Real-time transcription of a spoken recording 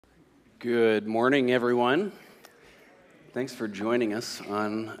Good morning, everyone. Thanks for joining us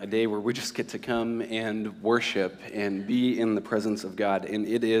on a day where we just get to come and worship and be in the presence of God. And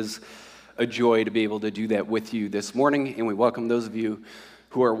it is a joy to be able to do that with you this morning. And we welcome those of you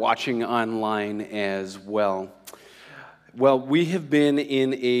who are watching online as well. Well, we have been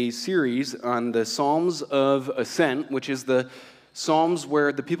in a series on the Psalms of Ascent, which is the Psalms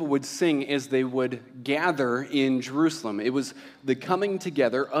where the people would sing as they would gather in Jerusalem. It was the coming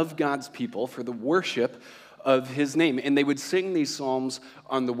together of God's people for the worship of his name. And they would sing these psalms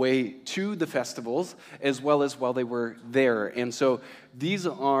on the way to the festivals as well as while they were there. And so these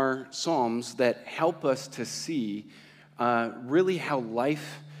are psalms that help us to see really how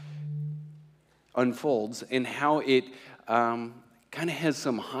life unfolds and how it kind of has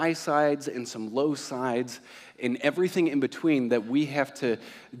some high sides and some low sides and everything in between that we have to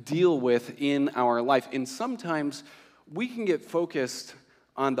deal with in our life. And sometimes we can get focused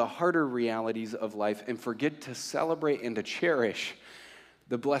on the harder realities of life and forget to celebrate and to cherish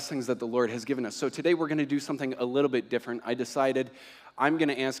the blessings that the Lord has given us. So today we're going to do something a little bit different. I decided I'm going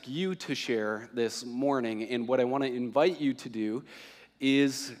to ask you to share this morning, and what I want to invite you to do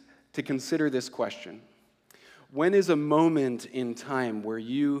is to consider this question. When is a moment in time where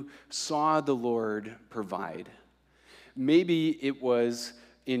you saw the Lord provide? Maybe it was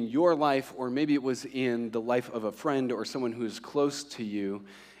in your life, or maybe it was in the life of a friend or someone who is close to you,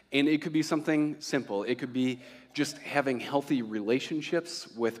 and it could be something simple. It could be just having healthy relationships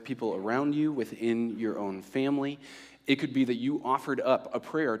with people around you, within your own family. It could be that you offered up a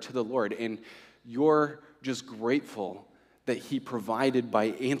prayer to the Lord, and you're just grateful that He provided by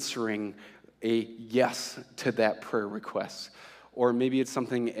answering a yes to that prayer request. Or maybe it's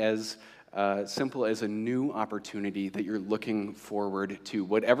something as simple as a new opportunity that you're looking forward to.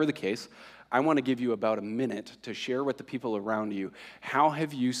 Whatever the case, I want to give you about a minute to share with the people around you, how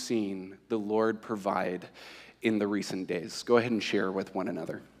have you seen the Lord provide in the recent days? Go ahead and share with one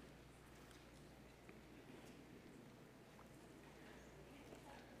another.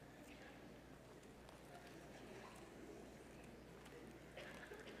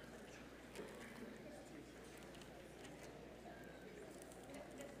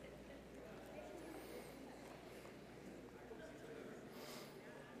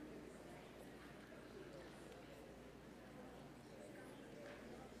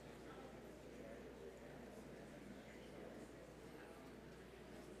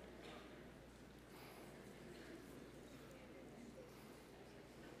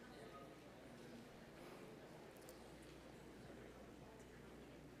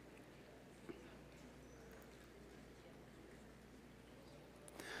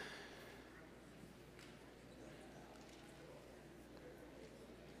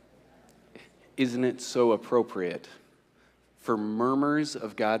 Isn't it so appropriate for murmurs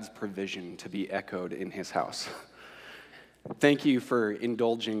of God's provision to be echoed in his house? Thank you for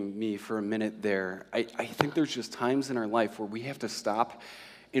indulging me for a minute there. I think there's just times in our life where we have to stop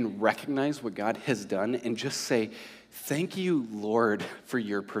and recognize what God has done and just say, thank you, Lord, for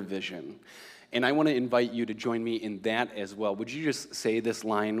your provision. And I want to invite you to join me in that as well. Would you just say this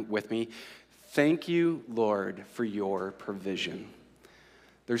line with me? Thank you, Lord, for your provision.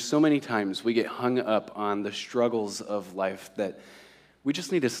 There's so many times we get hung up on the struggles of life that we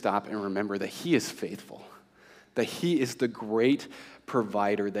just need to stop and remember that He is faithful, that He is the great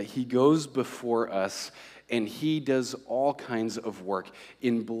provider, that He goes before us and He does all kinds of work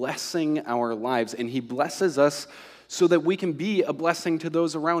in blessing our lives, and He blesses us so that we can be a blessing to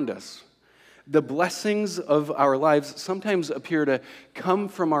those around us. The blessings of our lives sometimes appear to come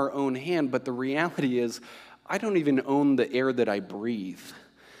from our own hand, but the reality is I don't even own the air that I breathe.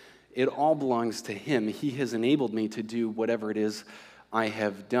 It all belongs to Him. He has enabled me to do whatever it is I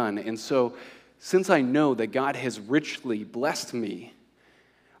have done. And so, since I know that God has richly blessed me,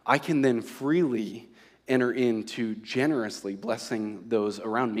 I can then freely enter into generously blessing those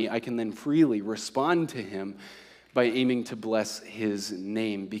around me. I can then freely respond to Him by aiming to bless His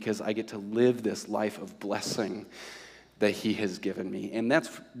name, because I get to live this life of blessing that He has given me. And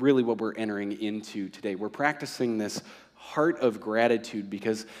that's really what we're entering into today. We're practicing this heart of gratitude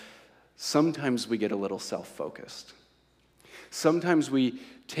because sometimes we get a little self-focused. Sometimes we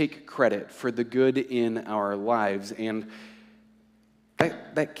take credit for the good in our lives, and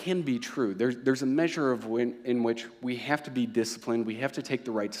that can be true. There's a measure of in which we have to be disciplined, we have to take the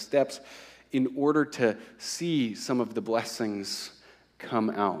right steps in order to see some of the blessings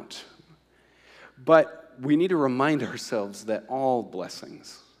come out. But we need to remind ourselves that all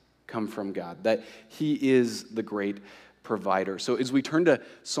blessings come from God, that He is the great provider. So as we turn to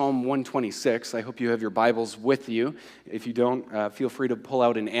Psalm 126, I hope you have your Bibles with you. If you don't, feel free to pull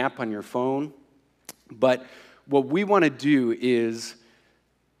out an app on your phone. But what we want to do is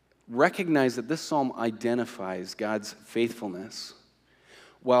recognize that this psalm identifies God's faithfulness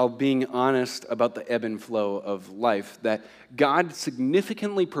while being honest about the ebb and flow of life, that God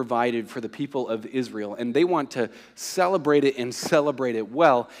significantly provided for the people of Israel, and they want to celebrate it and celebrate it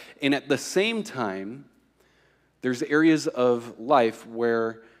well. And at the same time, there's areas of life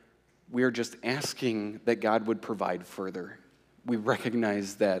where we are just asking that God would provide further. We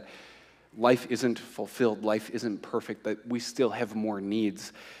recognize that life isn't fulfilled, life isn't perfect, that we still have more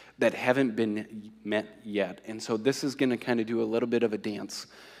needs that haven't been met yet. And so this is going to kind of do a little bit of a dance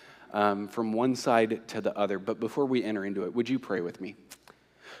from one side to the other. But before we enter into it, would you pray with me?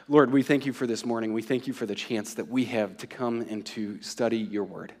 Lord, we thank you for this morning. We thank you for the chance that we have to come and to study your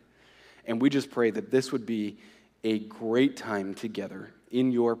word. And we just pray that this would be a great time together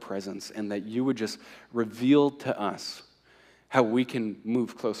in your presence, and that you would just reveal to us how we can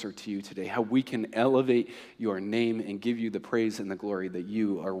move closer to you today, how we can elevate your name and give you the praise and the glory that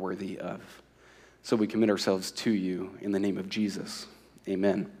you are worthy of. So we commit ourselves to you in the name of Jesus.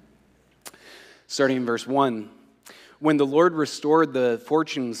 Amen. Starting in verse 1, when the Lord restored the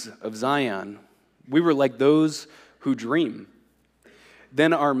fortunes of Zion, we were like those who dream.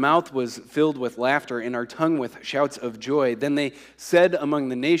 Then our mouth was filled with laughter and our tongue with shouts of joy. Then they said among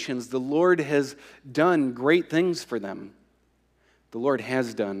the nations, the Lord has done great things for them. The Lord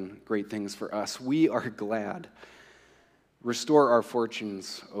has done great things for us. We are glad. Restore our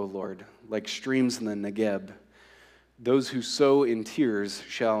fortunes, O Lord, like streams in the Negeb. Those who sow in tears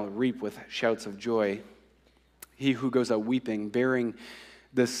shall reap with shouts of joy. He who goes out weeping, bearing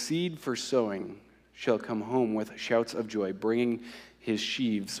the seed for sowing, shall come home with shouts of joy, bringing his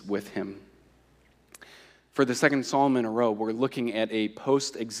sheaves with him. For the second psalm in a row, we're looking at a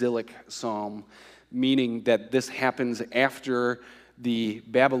post-exilic psalm, meaning that this happens after the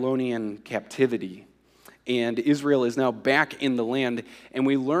Babylonian captivity. And Israel is now back in the land. And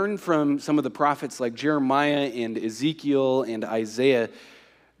we learn from some of the prophets like Jeremiah and Ezekiel and Isaiah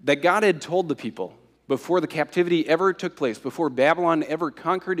that God had told the people before the captivity ever took place, before Babylon ever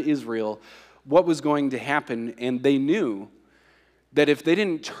conquered Israel, what was going to happen. And they knew that if they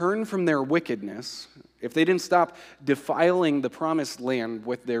didn't turn from their wickedness, if they didn't stop defiling the promised land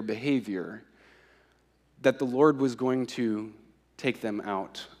with their behavior, that the Lord was going to take them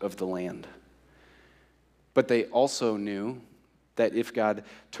out of the land. But they also knew that if God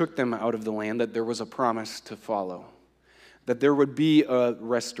took them out of the land, that there was a promise to follow, that there would be a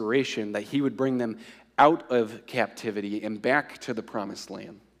restoration, that he would bring them out of captivity and back to the promised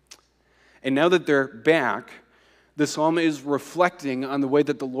land. And now that they're back, the psalm is reflecting on the way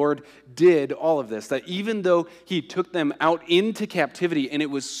that the Lord did all of this, that even though he took them out into captivity, and it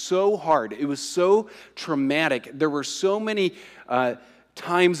was so hard, it was so traumatic, there were so many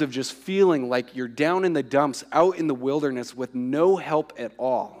times of just feeling like you're down in the dumps, out in the wilderness with no help at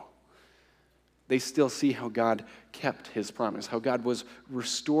all, they still see how God kept his promise, how God was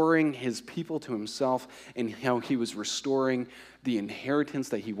restoring his people to himself, and how he was restoring the inheritance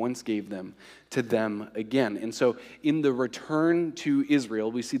that he once gave them to them again. And so in the return to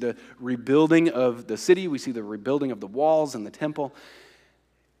Israel, we see the rebuilding of the city, we see the rebuilding of the walls and the temple.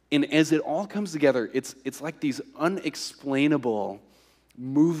 And as it all comes together, it's like these unexplainable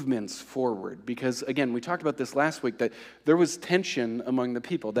movements forward. Because again, we talked about this last week, that there was tension among the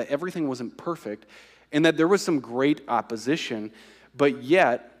people, that everything wasn't perfect, and that there was some great opposition, but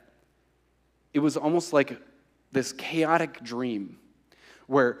yet it was almost like this chaotic dream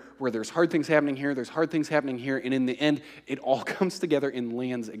where there's hard things happening here, there's hard things happening here, and in the end, it all comes together and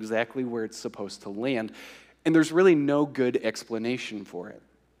lands exactly where it's supposed to land. And there's really no good explanation for it.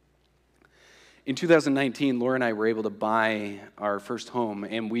 In 2019, Laura and I were able to buy our first home,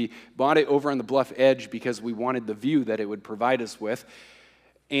 and we bought it over on the bluff edge because we wanted the view that it would provide us with.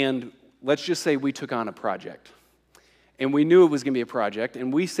 And let's just say we took on a project. And we knew it was going to be a project,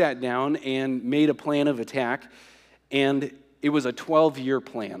 and we sat down and made a plan of attack, and it was a 12-year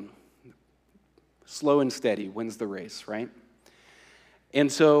plan. Slow and steady wins the race, right?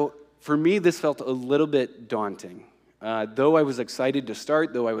 And so for me, this felt a little bit daunting. Though I was excited to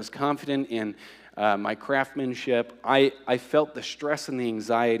start, though I was confident in my craftsmanship, I felt the stress and the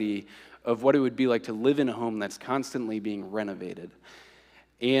anxiety of what it would be like to live in a home that's constantly being renovated.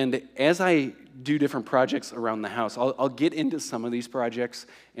 And as I do different projects around the house, I'll get into some of these projects,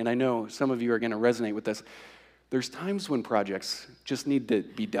 and I know some of you are going to resonate with this. There's times when projects just need to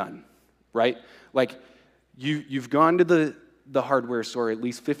be done, right? Like, you've gone to the hardware store at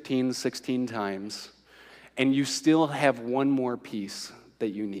least 15, 16 times, and you still have one more piece that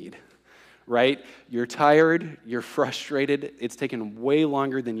you need, right? You're tired, you're frustrated, it's taken way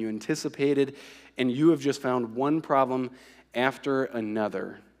longer than you anticipated, and you have just found one problem after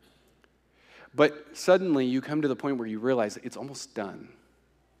another. But suddenly you come to the point where you realize it's almost done.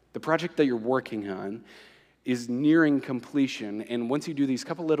 The project that you're working on is nearing completion, and once you do these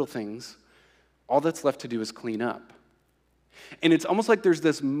couple little things, all that's left to do is clean up. And it's almost like there's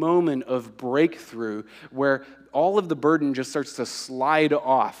this moment of breakthrough where all of the burden just starts to slide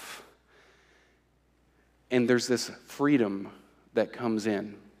off, and there's this freedom that comes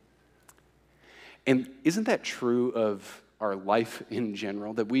in. And isn't that true of our life in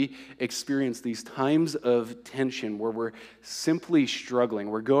general, that we experience these times of tension where we're simply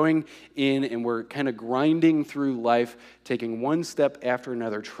struggling? We're going in and we're kind of grinding through life, taking one step after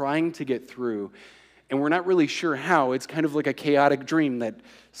another, trying to get through, and we're not really sure how. It's kind of like a chaotic dream that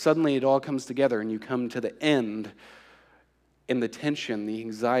suddenly it all comes together and you come to the end, and the tension, the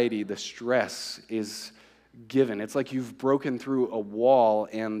anxiety, the stress is given. It's like you've broken through a wall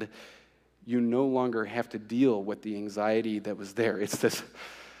and you no longer have to deal with the anxiety that was there. It's this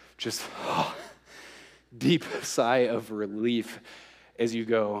just deep sigh of relief as you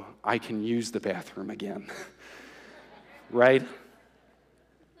go, I can use the bathroom again. Right?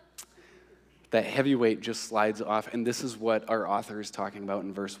 That heavy weight just slides off, and this is what our author is talking about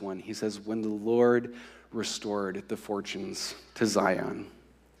in verse 1. He says, when the Lord restored the fortunes to Zion,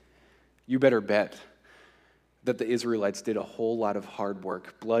 you better bet that the Israelites did a whole lot of hard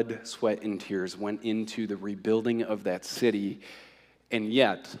work. Blood, sweat, and tears went into the rebuilding of that city. And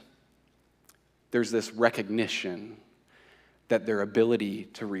yet, there's this recognition that their ability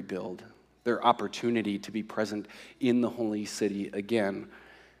to rebuild, their opportunity to be present in the holy city again,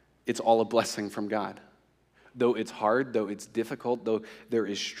 it's all a blessing from God. Though it's hard, though it's difficult, though there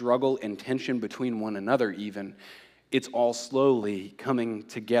is struggle and tension between one another even, it's all slowly coming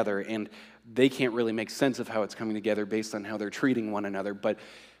together, and they can't really make sense of how it's coming together based on how they're treating one another. But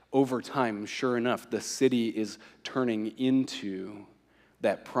over time, sure enough, the city is turning into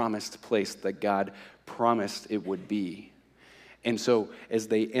that promised place that God promised it would be. And so as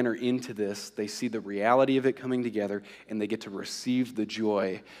they enter into this, they see the reality of it coming together, and they get to receive the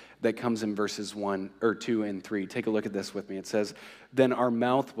joy that comes in verses 2 and 3. Take a look at this with me. It says, then our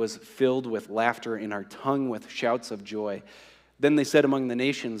mouth was filled with laughter and our tongue with shouts of joy. Then they said among the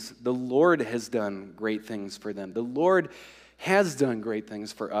nations, the Lord has done great things for them. The Lord has done great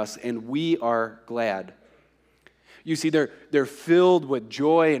things for us, and we are glad. You see, they're filled with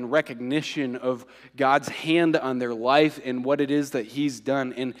joy and recognition of God's hand on their life and what it is that He's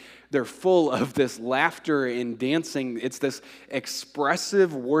done. And they're full of this laughter and dancing. It's this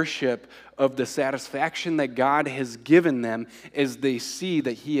expressive worship of the satisfaction that God has given them as they see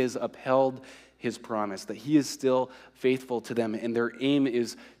that He has upheld His promise, that He is still faithful to them, and their aim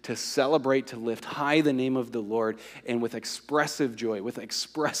is to celebrate, to lift high the name of the Lord, and with expressive joy, with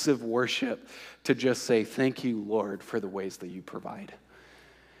expressive worship, to just say, thank you, Lord, for the ways that you provide.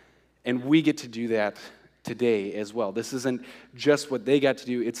 And we get to do that today as well. This isn't just what they got to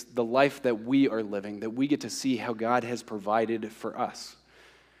do, it's the life that we are living, that we get to see how God has provided for us.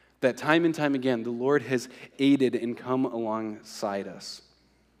 That time and time again, the Lord has aided and come alongside us.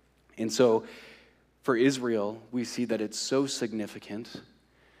 And so, for Israel, we see that it's so significant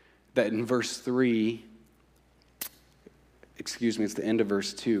that in verse 3, it's the end of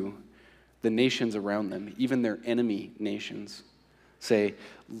verse 2, the nations around them, even their enemy nations, say,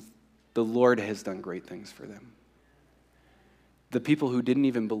 the Lord has done great things for them. The people who didn't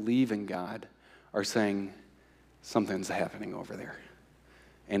even believe in God are saying, something's happening over there.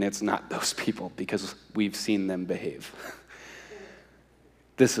 And it's not those people, because we've seen them behave.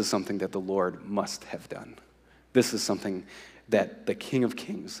 This is something that the Lord must have done. This is something that the King of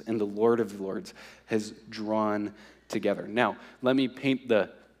Kings and the Lord of Lords has drawn together. Now, let me paint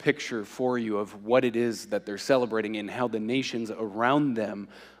the picture for you of what it is that they're celebrating and how the nations around them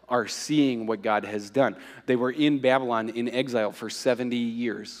are seeing what God has done. They were in Babylon in exile for 70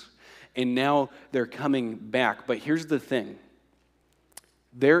 years, and now they're coming back. But here's the thing.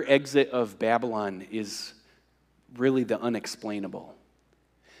 Their exit of Babylon is really the unexplainable.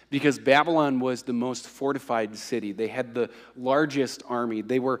 Because Babylon was the most fortified city. They had the largest army.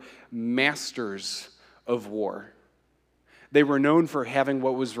 They were masters of war. They were known for having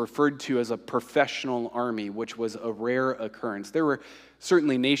what was referred to as a professional army, which was a rare occurrence. There were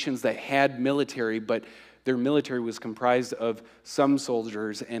certainly nations that had military, but their military was comprised of some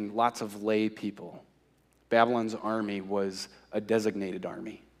soldiers and lots of lay people. Babylon's army was a designated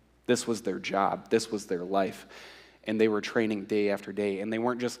army. This was their job. This was their life. and they were training day after day. And they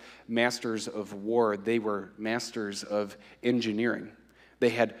weren't just masters of war, they were masters of engineering. They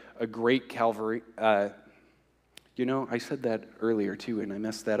had a great cavalry. I said that earlier too, and I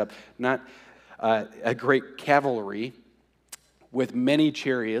messed that up. Not a great cavalry with many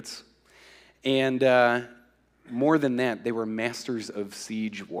chariots, and more than that, they were masters of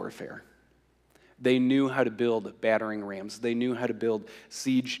siege warfare. They knew how to build battering rams. They knew how to build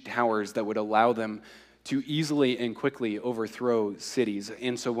siege towers that would allow them to easily and quickly overthrow cities.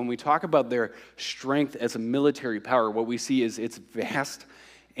 And so when we talk about their strength as a military power, what we see is it's vast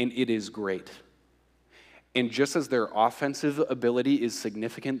and it is great. And just as their offensive ability is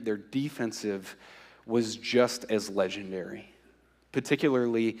significant, their defensive was just as legendary,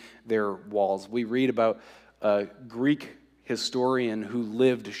 particularly their walls. We read about a Greek historian who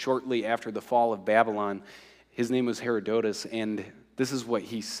lived shortly after the fall of Babylon. His name was Herodotus, and this is what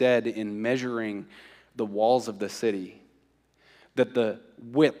he said in measuring the walls of the city, that the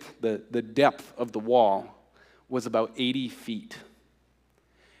width, the depth of the wall was about 80 feet,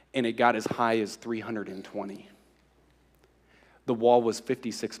 and it got as high as 320. The wall was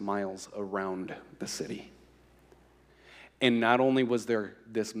 56 miles around the city. And not only was there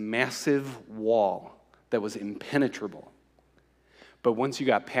this massive wall that was impenetrable, but once you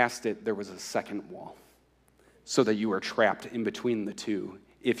got past it, there was a second wall, so that you were trapped in between the two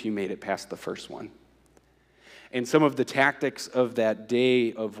if you made it past the first one. And some of the tactics of that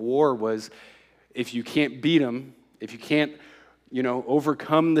day of war was, if you can't beat them, if you can't,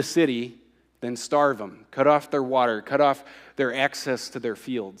 overcome the city, then starve them, cut off their water, cut off their access to their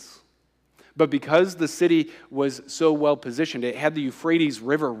fields. But because the city was so well positioned, it had the Euphrates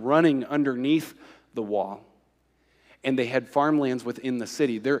River running underneath the wall, and they had farmlands within the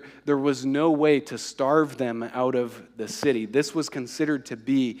city. There was no way to starve them out of the city. This was considered to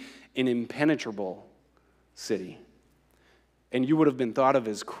be an impenetrable city. And you would have been thought of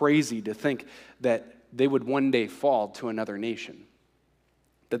as crazy to think that they would one day fall to another nation,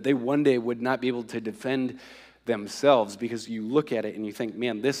 that they one day would not be able to defend themselves, because you look at it and you think,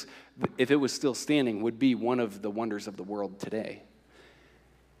 man, this, if it was still standing, would be one of the wonders of the world today.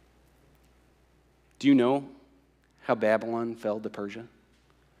 Do you know how Babylon fell to Persia?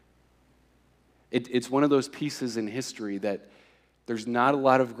 It's one of those pieces in history that there's not a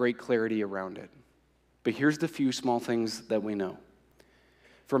lot of great clarity around it. But here's the few small things that we know.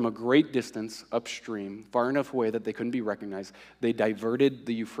 From a great distance upstream, far enough away that they couldn't be recognized, they diverted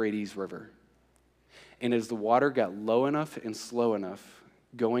the Euphrates River. And as the water got low enough and slow enough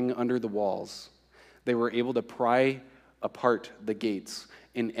going under the walls, they were able to pry apart the gates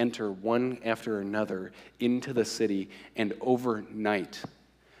and enter one after another into the city. And overnight,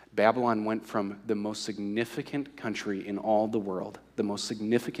 Babylon went from the most significant country in all the world, the most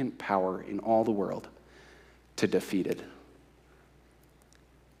significant power in all the world, to defeated.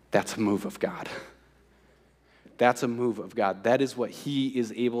 That's a move of God. That's a move of God. That is what he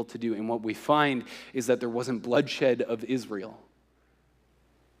is able to do. And what we find is that there wasn't bloodshed of Israel.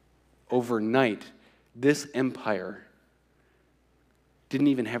 Overnight, this empire didn't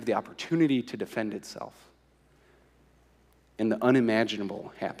even have the opportunity to defend itself. And the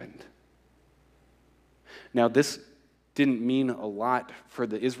unimaginable happened. Now, this didn't mean a lot for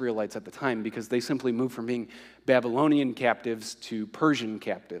the Israelites at the time, because they simply moved from being Babylonian captives to Persian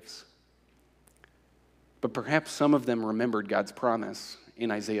captives. But perhaps some of them remembered God's promise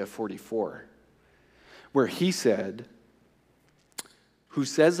in Isaiah 44, where he said, who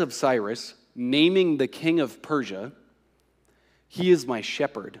says of Cyrus, naming the king of Persia, he is my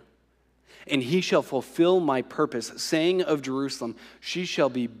shepherd, and he shall fulfill my purpose, saying of Jerusalem, she shall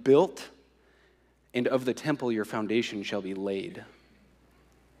be built, and of the temple your foundation shall be laid.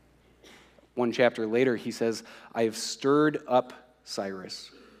 One chapter later, he says, I have stirred up Cyrus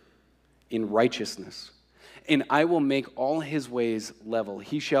in righteousness, and I will make all his ways level.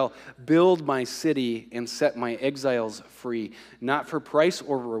 He shall build my city and set my exiles free, not for price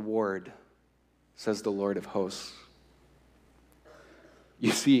or reward, says the Lord of hosts.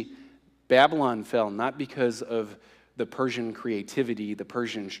 You see, Babylon fell not because of the Persian creativity, the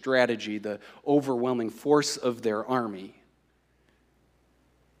Persian strategy, the overwhelming force of their army.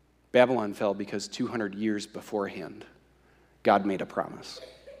 Babylon fell because 200 years beforehand, God made a promise.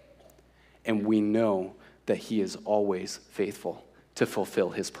 And we know that he is always faithful to fulfill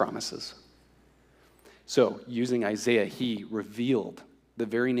his promises. So, using Isaiah, he revealed the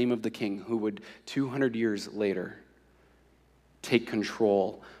very name of the king who would, 200 years later, take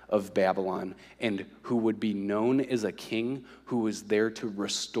control of Babylon, and who would be known as a king who was there to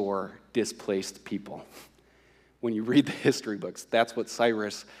restore displaced people. When you read the history books, that's what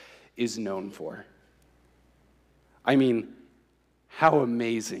Cyrus is known for. I mean, how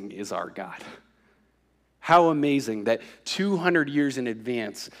amazing is our God? How amazing that 200 years in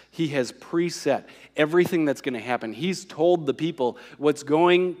advance, he has preset everything that's going to happen. He's told the people what's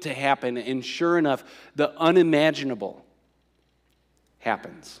going to happen, and sure enough, the unimaginable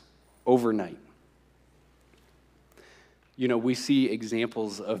happens overnight. You know, we see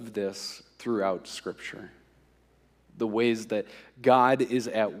examples of this throughout Scripture, the ways that God is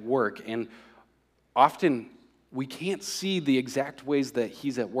at work, and often we can't see the exact ways that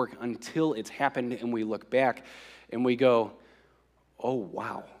he's at work until it's happened and we look back and we go, oh,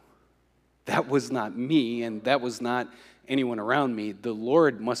 wow, that was not me and that was not anyone around me. The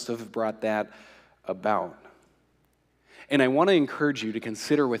Lord must have brought that about. And I want to encourage you to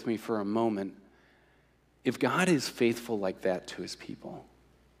consider with me for a moment, if God is faithful like that to his people,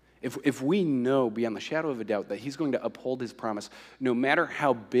 if we know beyond the shadow of a doubt that he's going to uphold his promise, no matter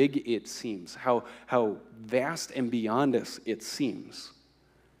how big it seems, how vast and beyond us it seems,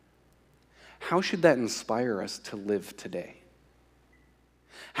 how should that inspire us to live today?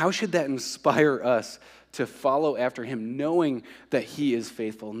 How should that inspire us to follow after him, knowing that he is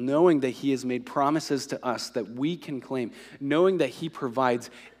faithful, knowing that he has made promises to us that we can claim, knowing that he provides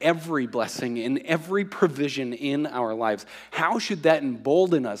every blessing and every provision in our lives? How should that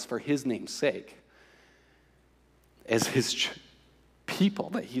embolden us for his name's sake as his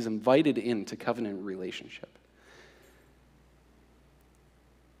people that he's invited into covenant relationship?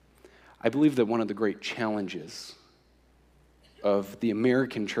 I believe that one of the great challenges of the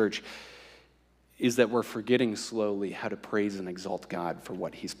American church is that we're forgetting slowly how to praise and exalt God for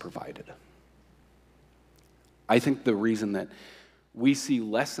what he's provided. I think the reason that we see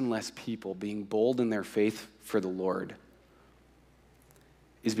less and less people being bold in their faith for the Lord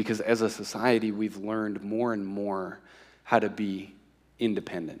is because as a society, we've learned more and more how to be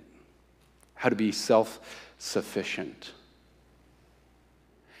independent, how to be self-sufficient.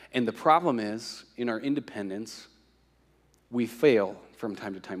 And the problem is, in our independence, we fail from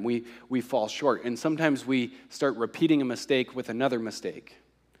time to time. We fall short. And sometimes we start repeating a mistake with another mistake.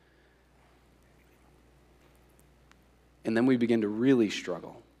 And then we begin to really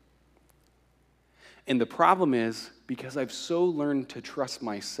struggle. And the problem is, because I've so learned to trust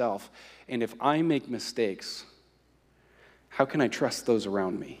myself, and if I make mistakes, how can I trust those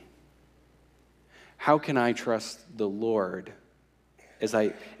around me? How can I trust the Lord as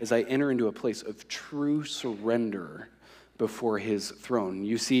I enter into a place of true surrender before his throne?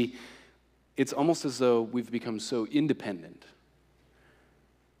 You see, it's almost as though we've become so independent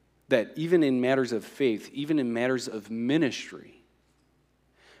that even in matters of faith, even in matters of ministry,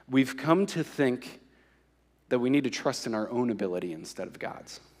 we've come to think that we need to trust in our own ability instead of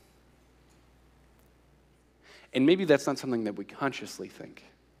God's. And maybe that's not something that we consciously think,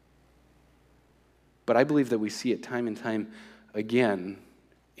 but I believe that we see it time and time again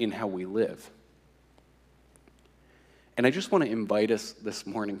in how we live. And I just want to invite us this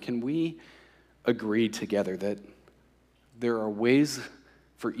morning, can we agree together that there are ways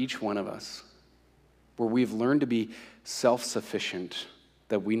for each one of us where we've learned to be self-sufficient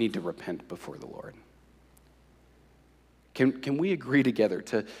that we need to repent before the Lord? Can we agree together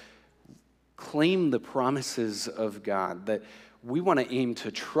to claim the promises of God, that we want to aim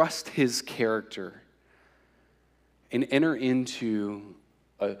to trust his character and enter into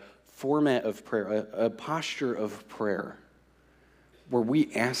a format of prayer, a posture of prayer, where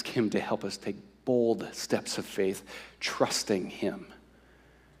we ask him to help us take bold steps of faith, trusting him?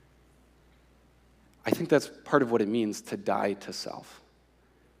 I think that's part of what it means to die to self.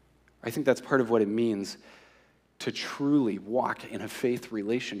 I think that's part of what it means to truly walk in a faith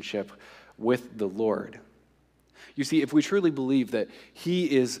relationship with the Lord. You see, if we truly believe that he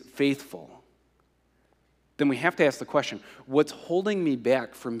is faithful, then we have to ask the question, what's holding me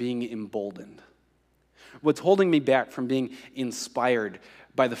back from being emboldened? What's holding me back from being inspired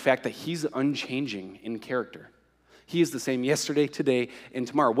by the fact that he's unchanging in character? He is the same yesterday, today, and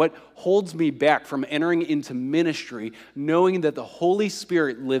tomorrow. What holds me back from entering into ministry knowing that the Holy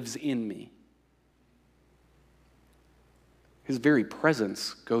Spirit lives in me? His very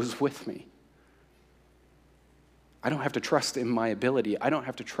presence goes with me. I don't have to trust in my ability. I don't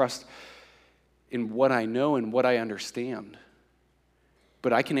have to trust in what I know and what I understand.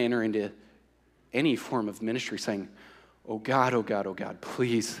 But I can enter into any form of ministry saying, oh God, oh God, oh God,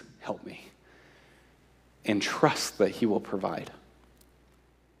 please help me. And trust that he will provide.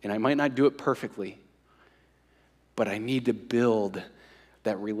 And I might not do it perfectly, but I need to build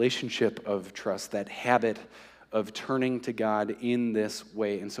that relationship of trust, that habit of turning to God in this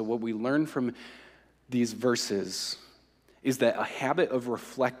way. And so what we learn from these verses is that a habit of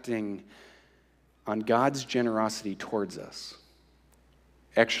reflecting on God's generosity towards us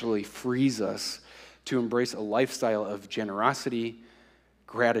actually frees us to embrace a lifestyle of generosity,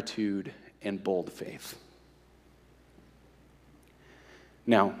 gratitude, and bold faith.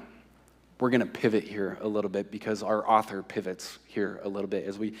 Now, we're going to pivot here a little bit because our author pivots here a little bit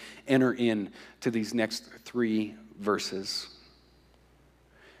as we enter into these next 3 verses.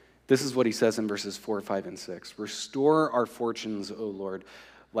 This is what he says in verses 4, 5, and 6. Restore our fortunes, O Lord,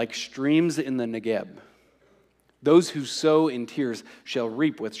 like streams in the Negeb. Those who sow in tears shall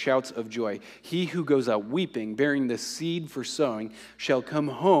reap with shouts of joy. He who goes out weeping, bearing the seed for sowing, shall come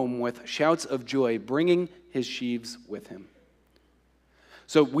home with shouts of joy, bringing his sheaves with him.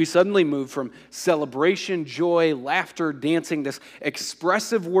 So we suddenly move from celebration, joy, laughter, dancing, this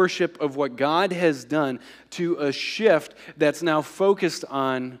expressive worship of what God has done, to a shift that's now focused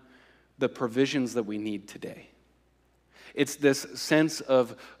on the provisions that we need today. It's this sense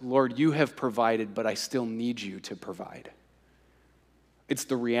of, Lord, you have provided, but I still need you to provide. It's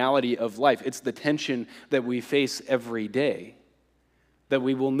the reality of life. It's the tension that we face every day, that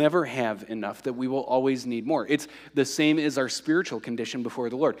we will never have enough, that we will always need more. It's the same as our spiritual condition before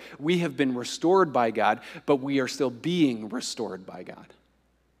the Lord. We have been restored by God, but we are still being restored by God.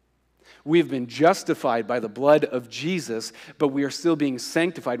 We have been justified by the blood of Jesus, but we are still being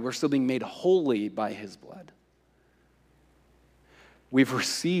sanctified. We're still being made holy by his blood. We've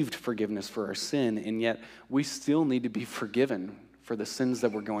received forgiveness for our sin, and yet we still need to be forgiven for the sins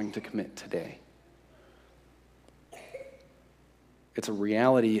that we're going to commit today. It's a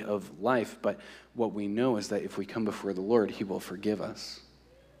reality of life, but what we know is that if we come before the Lord, he will forgive us.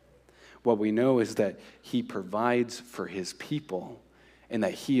 What we know is that he provides for his people and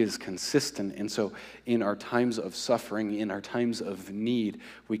that he is consistent. And so in our times of suffering, in our times of need,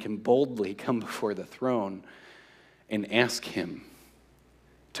 we can boldly come before the throne and ask him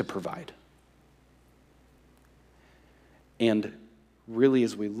to provide. And really,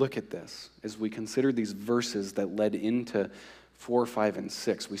 as we look at this, as we consider these verses that led into 4, 5, and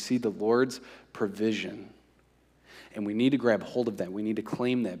 6, we see the Lord's provision. And we need to grab hold of that. We need to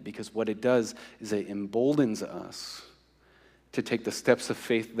claim that, because what it does is it emboldens us to take the steps of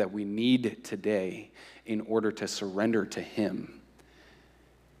faith that we need today in order to surrender to him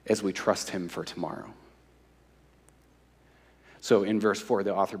as we trust him for tomorrow. So in verse 4,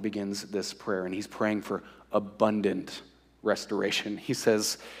 the author begins this prayer, and he's praying for abundant restoration. He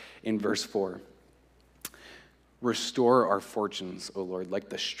says in verse 4, restore our fortunes, O Lord, like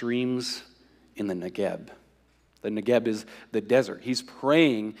the streams in the Negeb. The Negeb is the desert. He's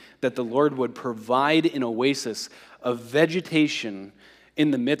praying that the Lord would provide an oasis of vegetation in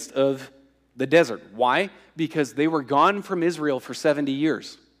the midst of the desert. Why? Because they were gone from Israel for 70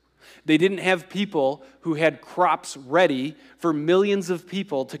 years. They didn't have people who had crops ready for millions of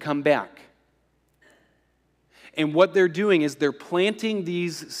people to come back. And what they're doing is they're planting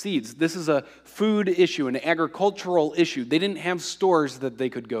these seeds. This is a food issue, an agricultural issue. They didn't have stores that they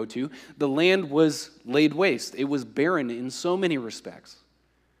could go to. The land was laid waste. It was barren in so many respects.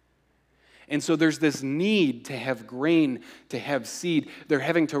 And so there's this need to have grain, to have seed. They're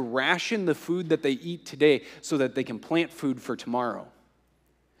having to ration the food that they eat today so that they can plant food for tomorrow.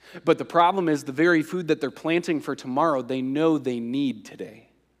 But the problem is the very food that they're planting for tomorrow, they know they need today.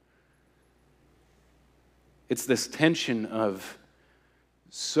 It's this tension of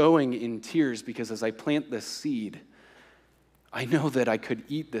sowing in tears, because as I plant this seed, I know that I could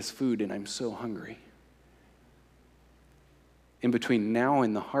eat this food and I'm so hungry. In between now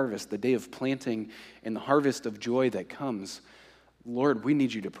and the harvest, the day of planting and the harvest of joy that comes, Lord, we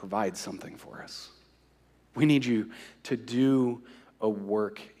need you to provide something for us. We need you to do a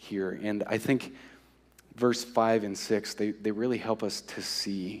work here. And I think verse 5 and 6, they really help us to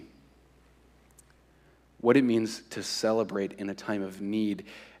see what it means to celebrate in a time of need,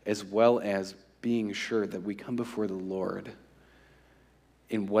 as well as being sure that we come before the Lord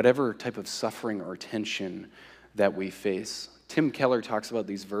in whatever type of suffering or tension that we face. Tim Keller talks about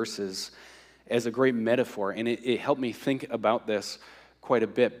these verses as a great metaphor, and it helped me think about this quite a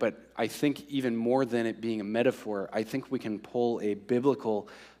bit, but I think even more than it being a metaphor, I think we can pull a biblical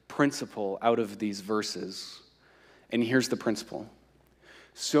principle out of these verses. And here's the principle.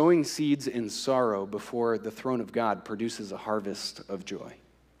 Sowing seeds in sorrow before the throne of God produces a harvest of joy.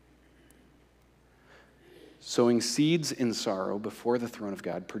 Sowing seeds in sorrow before the throne of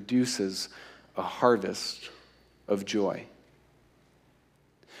God produces a harvest of joy.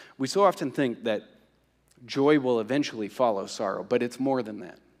 We so often think that joy will eventually follow sorrow, but it's more than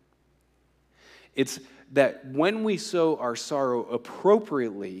that. It's that when we sow our sorrow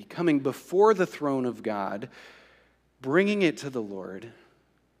appropriately, coming before the throne of God, bringing it to the Lord,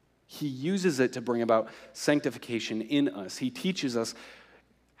 He uses it to bring about sanctification in us. He teaches us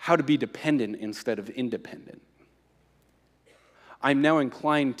how to be dependent instead of independent. I'm now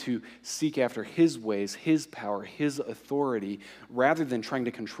inclined to seek after his ways, his power, his authority, rather than trying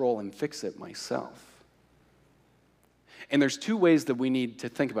to control and fix it myself. And there's two ways that we need to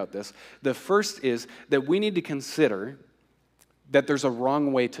think about this. The first is that we need to consider that there's a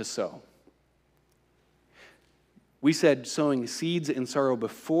wrong way to sow. We said sowing seeds in sorrow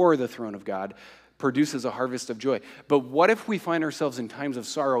before the throne of God produces a harvest of joy. But what if we find ourselves in times of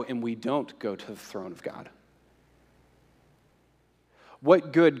sorrow and we don't go to the throne of God?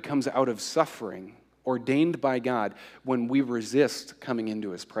 What good comes out of suffering ordained by God when we resist coming into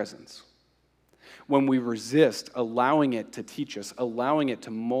his presence? When we resist allowing it to teach us, allowing it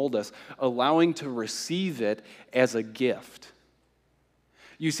to mold us, allowing to receive it as a gift.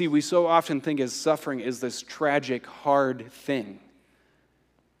 You see, we so often think of suffering as this tragic, hard thing.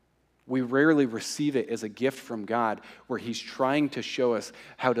 We rarely receive it as a gift from God where he's trying to show us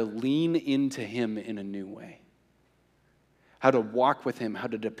how to lean into him in a new way, how to walk with him, how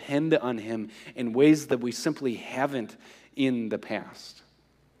to depend on him in ways that we simply haven't in the past.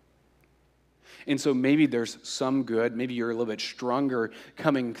 And so maybe there's some good, maybe you're a little bit stronger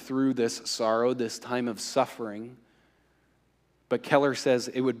coming through this sorrow, this time of suffering. But Keller says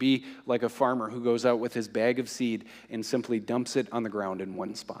it would be like a farmer who goes out with his bag of seed and simply dumps it on the ground in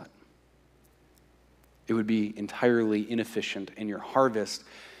one spot. It would be entirely inefficient, and your harvest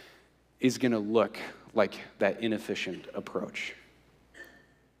is going to look like that inefficient approach.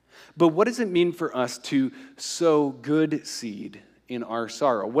 But what does it mean for us to sow good seed in our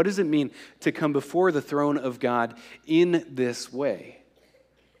sorrow? What does it mean to come before the throne of God in this way?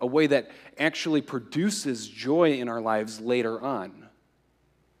 A way that actually produces joy in our lives later on.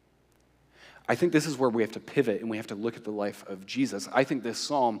 I think this is where we have to pivot and we have to look at the life of Jesus. I think this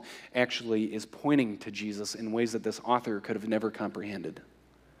psalm actually is pointing to Jesus in ways that this author could have never comprehended.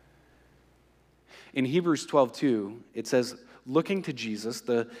 In Hebrews 12:2, it says, looking to Jesus,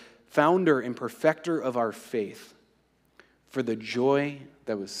 the founder and perfecter of our faith, for the joy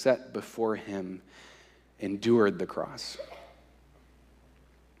that was set before him, endured the cross.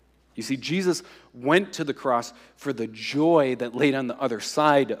 You see, Jesus went to the cross for the joy that laid on the other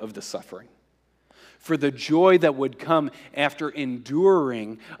side of the suffering, for the joy that would come after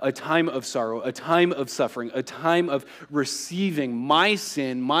enduring a time of sorrow, a time of suffering, a time of receiving my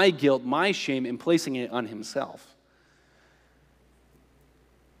sin, my guilt, my shame, and placing it on himself.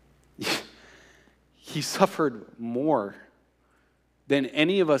 He suffered more than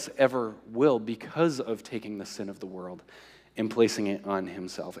any of us ever will because of taking the sin of the world and placing it on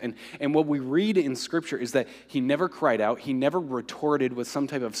himself. And what we read in Scripture is that he never cried out, he never retorted with some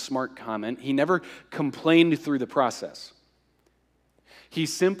type of smart comment, he never complained through the process. He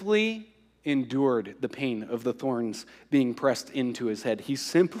simply endured the pain of the thorns being pressed into his head. He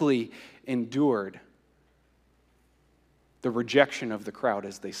simply endured the rejection of the crowd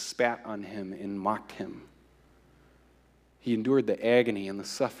as they spat on him and mocked him. He endured the agony and the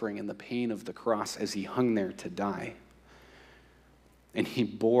suffering and the pain of the cross as he hung there to die. And he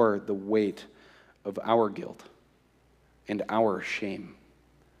bore the weight of our guilt and our shame.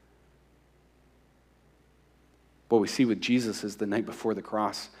 What we see with Jesus is the night before the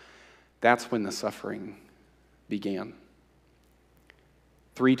cross, that's when the suffering began.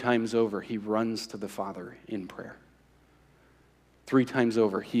 3 times over, he runs to the Father in prayer. 3 times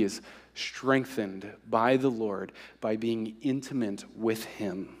over, he is strengthened by the Lord by being intimate with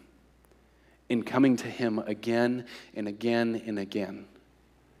him, in coming to him again and again and again.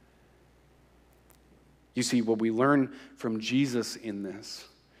 You see, what we learn from Jesus in this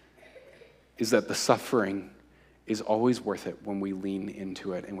is that the suffering is always worth it when we lean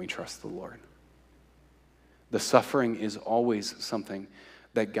into it and we trust the Lord. The suffering is always something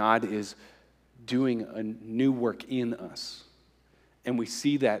that God is doing a new work in us. And we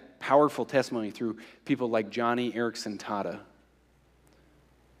see that powerful testimony through people like Johnny Erickson Tada,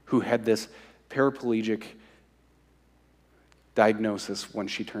 who had this paraplegic diagnosis when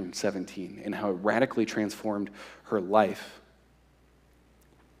she turned 17, and how it radically transformed her life.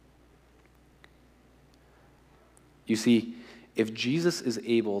 You see, if Jesus is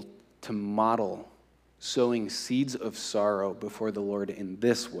able to model sowing seeds of sorrow before the Lord in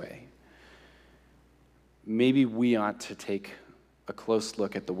this way, maybe we ought to take a close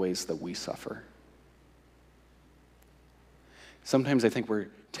look at the ways that we suffer. Sometimes I think we're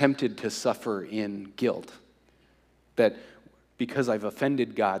tempted to suffer in guilt, that because I've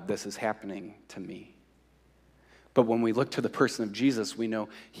offended God, this is happening to me. But when we look to the person of Jesus, we know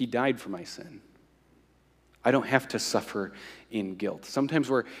he died for my sin. I don't have to suffer in guilt. Sometimes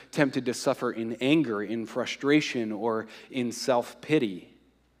we're tempted to suffer in anger, in frustration, or in self-pity.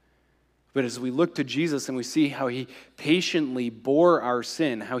 But as we look to Jesus and we see how he patiently bore our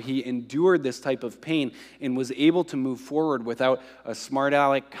sin, how he endured this type of pain and was able to move forward without a smart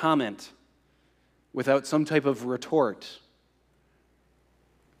aleck comment, without some type of retort,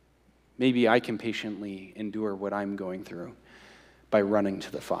 maybe I can patiently endure what I'm going through by running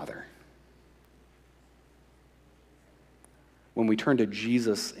to the Father. When we turn to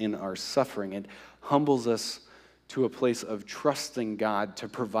Jesus in our suffering, it humbles us to a place of trusting God to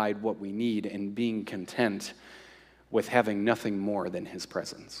provide what we need and being content with having nothing more than his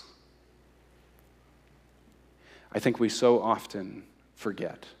presence. I think we so often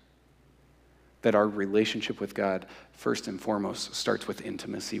forget that our relationship with God, first and foremost, starts with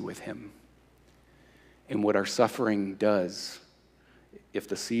intimacy with him. And what our suffering does, if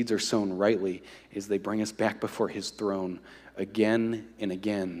the seeds are sown rightly, is they bring us back before his throne again and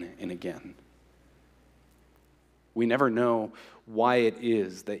again and again. We never know why it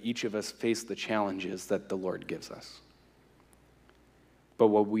is that each of us face the challenges that the Lord gives us. But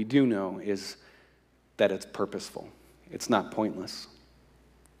what we do know is that it's purposeful. It's not pointless.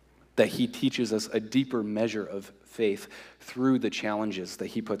 That he teaches us a deeper measure of faith through the challenges that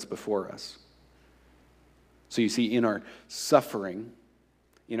he puts before us. So you see, in our suffering,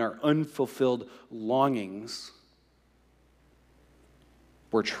 in our unfulfilled longings,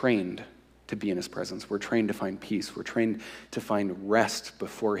 we're trained to be in his presence. We're trained to find peace. We're trained to find rest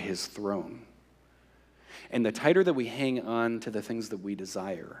before his throne. And the tighter that we hang on to the things that we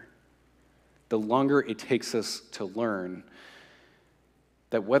desire, the longer it takes us to learn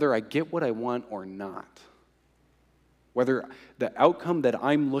that whether I get what I want or not, whether the outcome that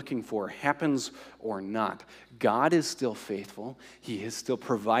I'm looking for happens or not, God is still faithful. He has still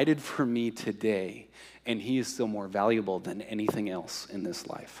provided for me today, and he is still more valuable than anything else in this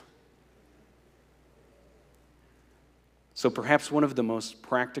life. So perhaps one of the most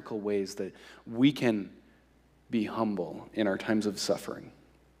practical ways that we can be humble in our times of suffering,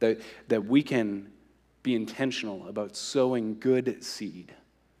 that we can be intentional about sowing good seed,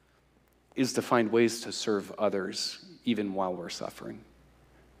 is to find ways to serve others even while we're suffering.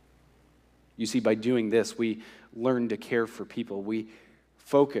 You see, by doing this, we learn to care for people. We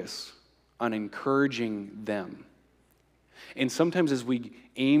focus on encouraging them. And sometimes as we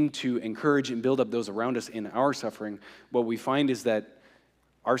aim to encourage and build up those around us in our suffering, what we find is that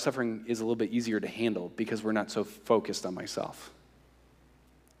our suffering is a little bit easier to handle because we're not so focused on myself.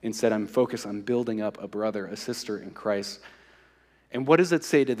 Instead, I'm focused on building up a brother, a sister in Christ. And what does it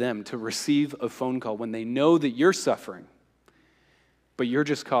say to them to receive a phone call when they know that you're suffering, but you're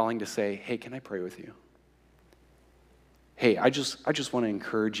just calling to say, hey, can I pray with you? Hey, I just want to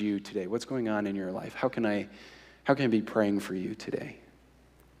encourage you today. What's going on in your life? How can I be praying for you today?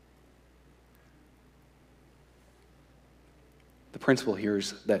 The principle here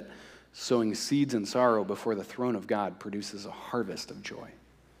is that sowing seeds in sorrow before the throne of God produces a harvest of joy.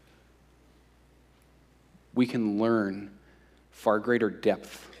 We can learn far greater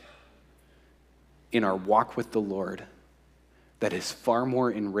depth in our walk with the Lord that is far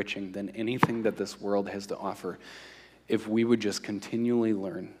more enriching than anything that this world has to offer if we would just continually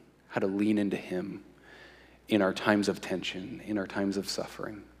learn how to lean into him in our times of tension, in our times of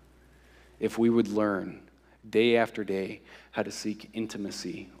suffering. If we would learn day after day how to seek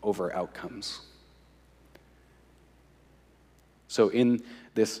intimacy over outcomes. So in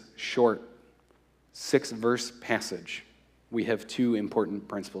this short 6-verse passage, we have 2 important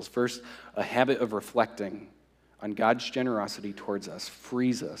principles. First, a habit of reflecting on God's generosity towards us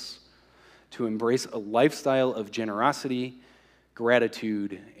frees us to embrace a lifestyle of generosity,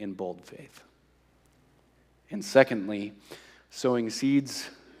 gratitude, and bold faith. And secondly, sowing seeds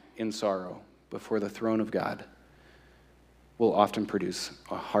in sorrow before the throne of God will often produce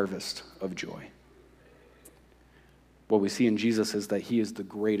a harvest of joy. What we see in Jesus is that he is the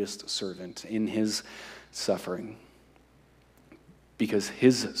greatest servant in his suffering, because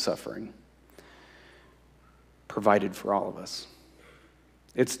his suffering provided for all of us.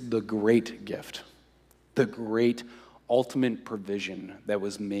 It's the great gift, the great ultimate provision that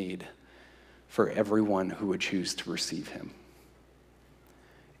was made for everyone who would choose to receive him.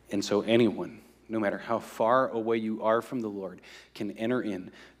 And so anyone, no matter how far away you are from the Lord, can enter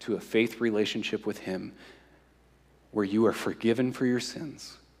into a faith relationship with him where you are forgiven for your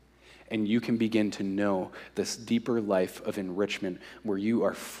sins, and you can begin to know this deeper life of enrichment where you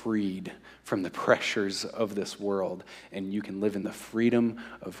are freed from the pressures of this world, and you can live in the freedom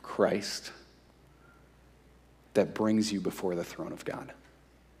of Christ that brings you before the throne of God.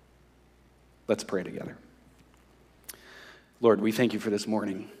 Let's pray together. Lord, we thank you for this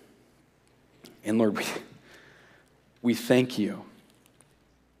morning. And Lord, we thank you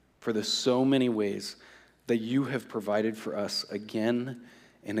for the so many ways that you have provided for us again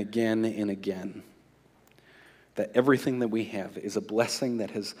and again and again. That everything that we have is a blessing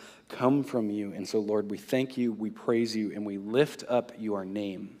that has come from you. And so, Lord, we thank you, we praise you, and we lift up your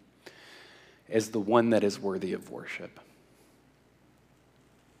name as the one that is worthy of worship.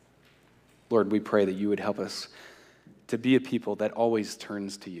 Lord, we pray that you would help us to be a people that always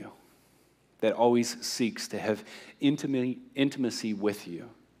turns to you, that always seeks to have intimacy with you.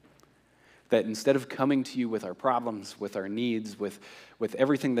 That instead of coming to you with our problems, with our needs, with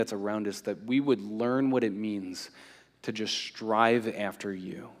everything that's around us, that we would learn what it means to just strive after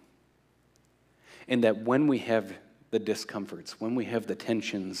you. And that when we have the discomforts, when we have the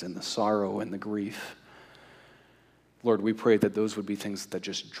tensions and the sorrow and the grief, Lord, we pray that those would be things that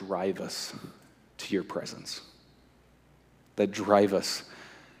just drive us to your presence, that drive us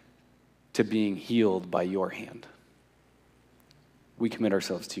to being healed by your hand. We commit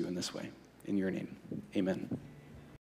ourselves to you in this way. In your name, amen.